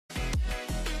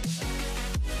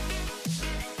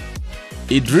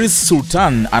Idris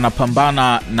Sultan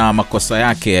anapambana na makosa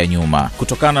yake ya nyuma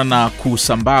kutokana na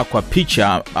kusambaa kwa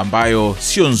picha ambayo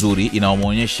sio nzuri,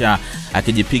 inaonyesha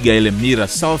akijipiga ile mirror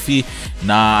selfie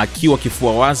na akiwa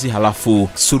kifua wazi, halafu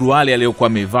suruali aliyokuwa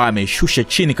amevaa ameshusha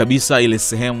chini kabisa. Ile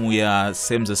sehemu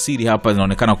za siri hapa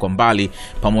zinaonekana kwa mbali,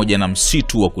 pamoja na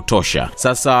msitu wa kutosha.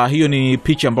 Sasa hiyo ni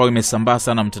picha ambayo imesambaa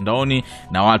sana mtandaoni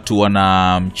na watu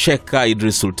wanamcheka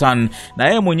Idris Sultan, na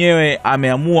yeye mwenyewe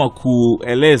ameamua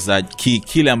kueleza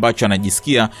kile ambacho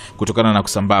anajisikia kutokana na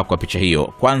kusambaa kwa picha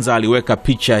hiyo. Kwanza aliweka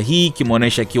picha hii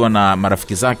kimuonesha akiwa na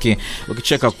marafiki zake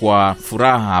wakicheka kwa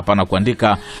furaha hapa na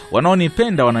kuandika,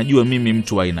 wanaonipenda wanajua mimi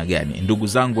mtu wa aina gani, ndugu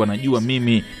zangu wanajua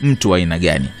mimi mtu wa aina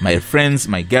gani, my friends,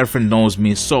 my girlfriend knows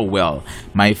me so well,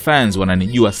 my fans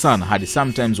wananijua sana hadi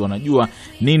sometimes wanajua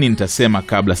nini nitasema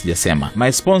kabla sijasema,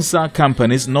 my sponsor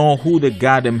companies know who the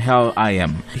goddamn hell I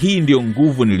am. Hii ndio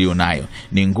nguvu nilionayo,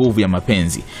 ni nguvu ya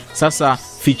mapenzi. Sasa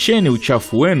ficheni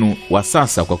uchafu wenu wa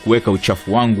sasa kwa kuweka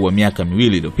uchafu wangu wa miaka 2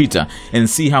 iliyopita, and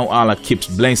see how Allah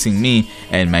keeps blessing me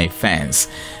and my fans.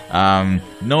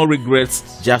 No regrets,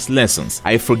 just lessons.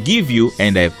 I forgive you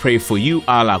and I pray for you.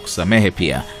 Allah kusamehe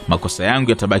pia, makosa yangu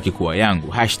yatabaki kuwa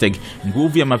yangu.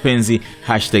 #nguvu ya mapenzi,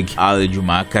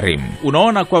 #Aljumaa Karim.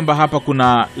 Unaona kwamba hapa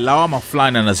kuna lawama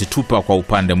fulani anazitupa kwa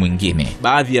upande mwingine.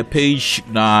 Baadhi ya page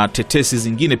na tetesi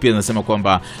zingine pia zinasema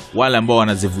kwamba wale ambao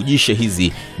wanazivujisha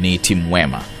hizi ni timu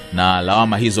wema, na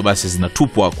lawama hizo basi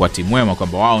zinatupwa kwa timu wema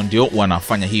kwamba wao ndio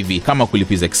wanafanya hivi kama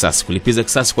kulipiza kisasi. Kulipiza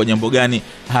kisasi kwa jambo gani?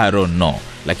 I don't know,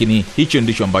 lakini hicho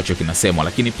ndicho ambacho kinasemwa.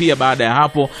 Lakini pia baada ya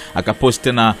hapo akapost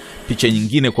tena picha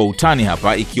nyingine kwa utani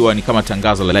hapa, ikiwa ni kama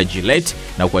tangazo la Gillette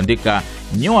na kuandika,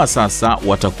 nyoa sasa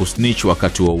watakusnitch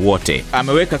wakati wowote.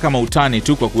 Ameweka kama utani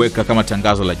tu kwa kuweka kama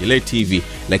tangazo la Gillette hivi,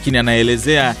 lakini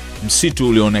anaelezea msitu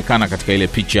ulioonekana katika ile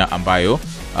picha ambayo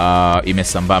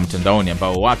imesambaa mtandaoni,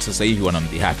 ambao watu sasa hivi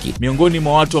wanamdhihaki. Miongoni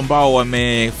mwa watu ambao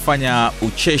wamefanya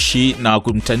ucheshi na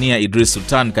kumtania Idris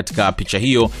Sultan katika picha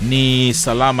hiyo ni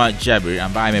Salama Jabir,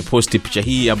 ambaye ameposti picha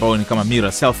hii ambayo ni kama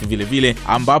mirror selfie vile vile,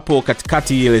 ambapo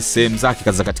katikati ile sehemu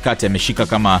zake za katikati ameshika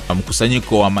kama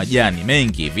mkusanyiko wa majani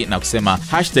mengi hivi na kusema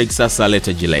 #sasa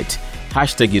leta Gillette,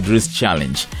 #Idris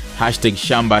challenge,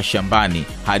 #shamba shambani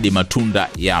hadi matunda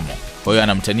yamo. Kwa hiyo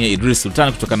anamtania Idris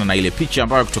Sultan kutokana na ile picha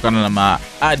ambayo kutokana na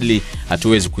maadili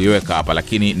hatuwezi kuiweka hapa,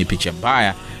 lakini ni picha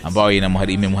mbaya ambayo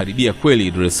imemharibia kweli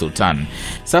Idris Sultan.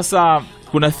 Sasa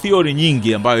kuna theory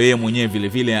nyingi ambayo yeye mwenyewe vile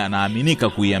vile anaaminika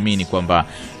kuiamini kwamba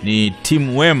ni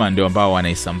timu wema ndio ambao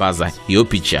wanaisambaza hiyo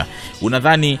picha.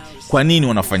 Unadhani kwa nini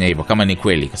wanafanya hivyo kama ni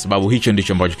kweli? Kwa sababu hicho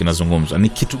ndicho ambacho kinazungumzwa. Ni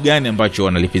kitu gani ambacho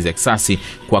wanalipiza kisasi,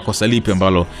 kwa kosa lipi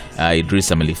ambalo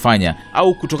Idris amelifanya,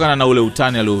 au kutokana na ule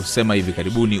utani aliosema hivi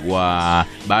karibuni wa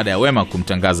baada ya Wema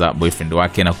kumtangaza boyfriend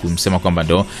wake na kumsema kwamba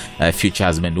ndo future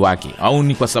husband wake, au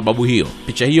ni kwa sababu hiyo?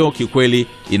 Picha hiyo kikweli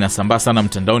inasambaa sana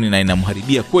mtandaoni na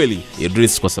inamharibia kweli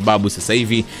Idris, kwa sababu sasa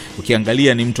hivi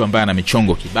ukiangalia ni mtu ambaye ana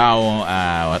michongo kibao,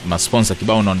 masponsor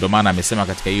kibao, na ndio maana amesema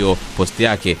katika hiyo post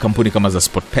yake kampuni kama za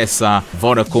SportPesa,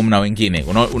 Vodacom na wengine.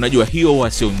 Unajua hiyo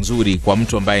huwa sio nzuri kwa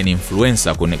mtu ambaye ni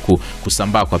influencer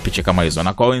kusambaa kwa picha kama hizo.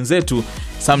 Na kwa wenzetu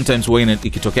sometimes when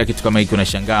ikitokea kitu kama hiki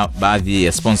unashangaa baadhi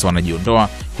ya sponsor wanajiondoa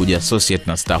kuja associate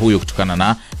na star huyo kutokana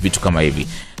na vitu kama hivi.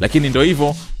 Lakini ndio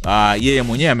hivyo, yeye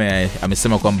mwenyewe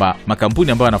amesema kwamba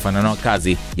makampuni ambayo anafanya nao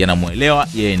kazi yanamuelewa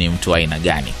yeye ni mtu aina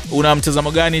gani. Una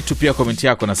mtazamo gani? Tupia comment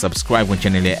yako na subscribe kwenye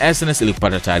channel ya SNS ili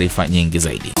kupata taarifa nyingi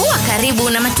zaidi. Kuwa karibu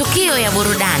na matukio ya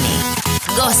burudani,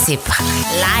 gossip,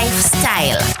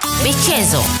 lifestyle,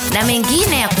 michezo na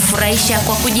mengine ya kufurahisha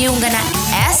kwa kujiunga na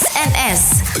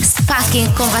SNS Sparking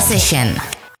Conversation.